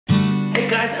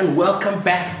guys, and welcome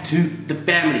back to the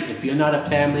family. If you're not a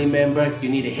family member, you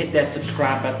need to hit that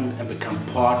subscribe button and become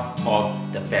part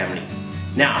of the family.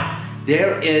 Now,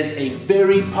 there is a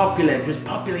very popular, it was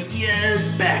popular years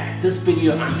back, this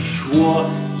video, I'm sure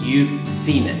you've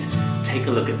seen it. Take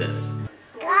a look at this.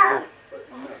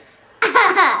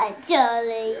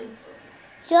 Charlie.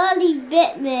 Charlie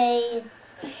bit me.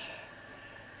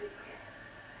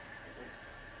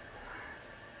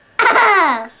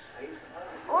 Ah!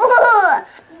 Oh,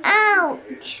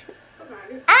 ouch!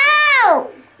 Ouch!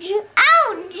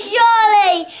 Ouch,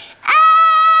 Charlie!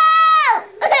 Ow!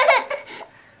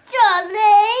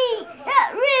 Charlie,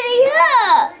 that really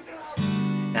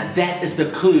hurts. Now that is the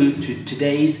clue to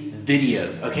today's video,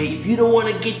 okay? If you don't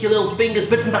want to get your little fingers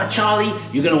bitten by Charlie,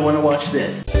 you're going to want to watch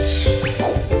this.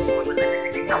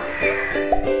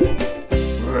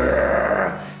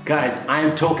 Guys, I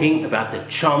am talking about the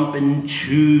CHOMP and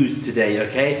CHEWS today,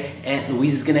 okay? And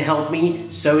Louise is gonna help me,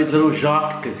 so is little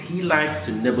Jacques, because he likes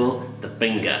to nibble the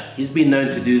finger. He's been known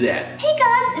to do that. Hey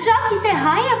guys, Jacques, you say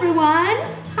hi everyone.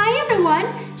 Hi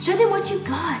everyone. Show them what you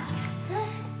got.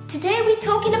 Today we're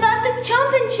talking about the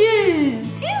CHOMP and CHEWS.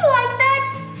 Do you like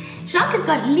that? Jacques has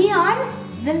got Leon,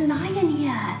 the lion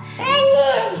here.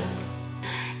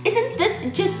 Isn't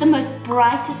this just the most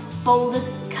brightest, boldest,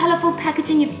 colorful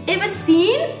packaging you've ever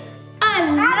seen? I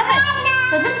love it.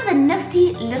 So this is a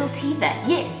nifty little teether.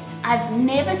 Yes, I've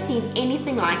never seen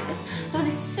anything like this. So I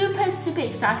was super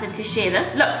excited to share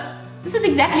this. Look, this is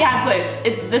exactly how it works.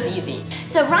 It's this easy.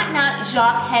 So right now,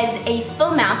 Jacques has a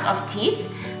full mouth of teeth.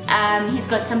 He's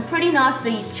got some pretty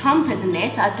nasty chompers in there,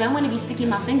 so I don't want to be sticking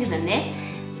my fingers in there.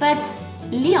 But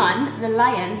Leon, the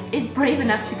lion, is brave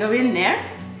enough to go in there.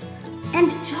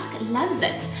 And Jacques loves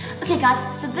it. Okay guys,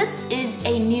 so this is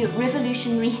a new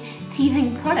revolutionary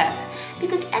teething product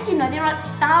because as you know, there are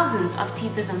thousands of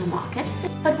teethers on the market.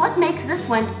 But what makes this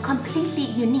one completely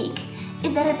unique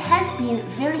is that it has been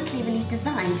very cleverly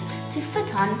designed to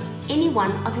fit on any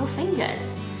one of your fingers.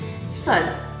 So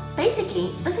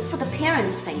basically, this is for the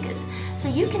parents' fingers. So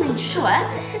you can ensure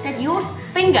that your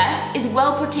finger is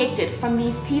well protected from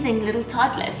these teething little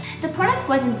toddlers. The product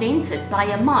was invented by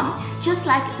a mom, just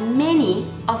like many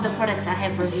of the products I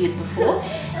have reviewed before.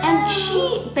 And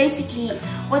she basically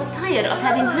was tired of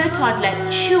having her toddler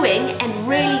chewing and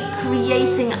really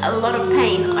creating a lot of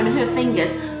pain on her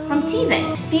fingers from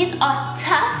teething. These are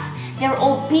tough. They're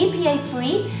all BPA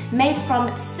free, made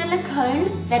from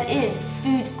silicone that is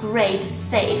food grade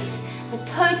safe. So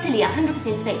totally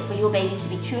 100% safe for your babies to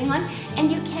be chewing on,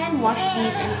 and you can wash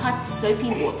these in hot soapy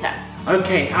water.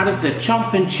 Okay, out of the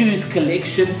CHOMP and CHEWS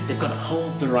collection, they've got a whole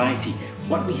variety.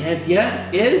 What we have here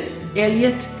is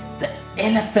Elliot the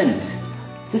elephant.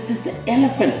 This is the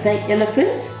elephant. Say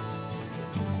elephant.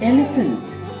 Elephant.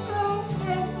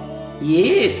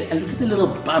 Yes, and look at the little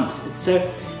bumps. It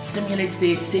stimulates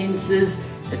their senses.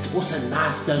 It's also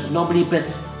nice, those knobbly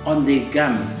bits on their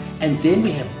gums. And then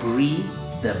we have Brie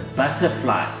the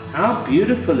butterfly. How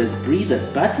beautiful is Brie the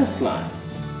butterfly?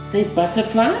 Say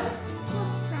butterfly.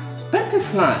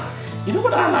 Butterfly. You know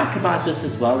what I like about this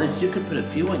as well is you can put a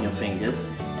few on your fingers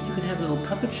and you can have a little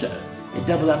puppet show. They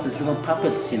double up as little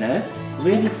puppets, you know.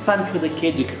 Really fun for the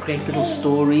kids. You can create little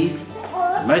stories.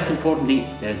 And most importantly,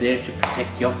 they're there to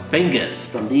protect your fingers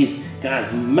from these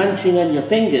guys munching on your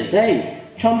fingers. Hey,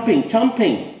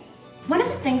 chomping. One of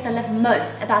the things I love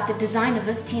most about the design of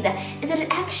this teether is that it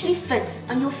actually fits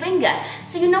on your finger.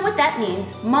 So you know what that means.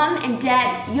 Mom and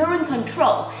Dad, you're in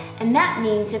control. And that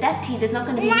means that teether is not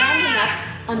going to be landing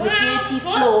up on the dirty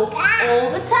floor all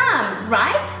the time,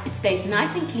 right? It stays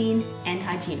nice and clean and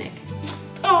hygienic.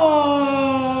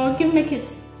 Oh, give him a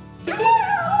kiss. Kissy.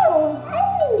 Oh,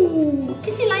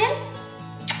 kissy, lion.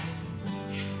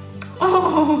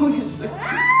 Oh, you're so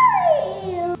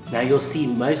cute. Now you'll see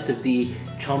most of the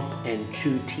CHOMP and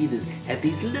CHEW teethers have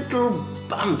these little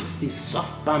bumps, these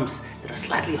soft bumps that are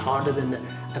slightly harder than the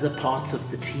other parts of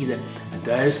the teether, and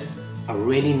those are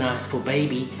really nice for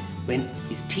baby when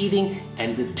he's teething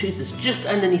and the tooth is just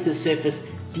underneath the surface.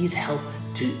 These help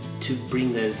to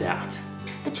bring those out.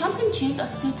 The CHOMP and CHEWS are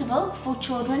suitable for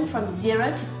children from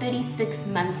 0 to 36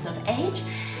 months of age.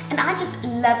 And I just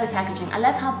love the packaging. I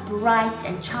love how bright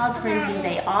and child-friendly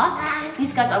they are.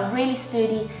 These guys are really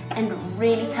sturdy and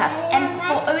really tough. And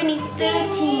for only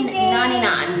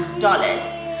 $13.99,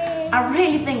 I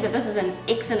really think that this is an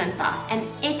excellent buy,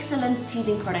 an excellent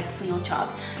teething product for your child.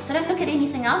 So don't look at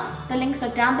anything else. The links are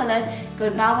down below. Go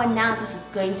and buy one now. This is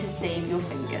going to save your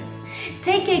fingers.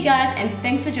 Take care, guys, and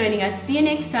thanks for joining us. See you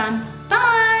next time.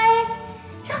 Bye.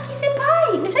 Jacques, say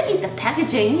bye. No, don't eat the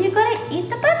packaging. You gotta eat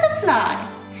the butterfly.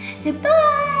 Say bye.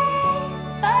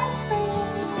 Bye.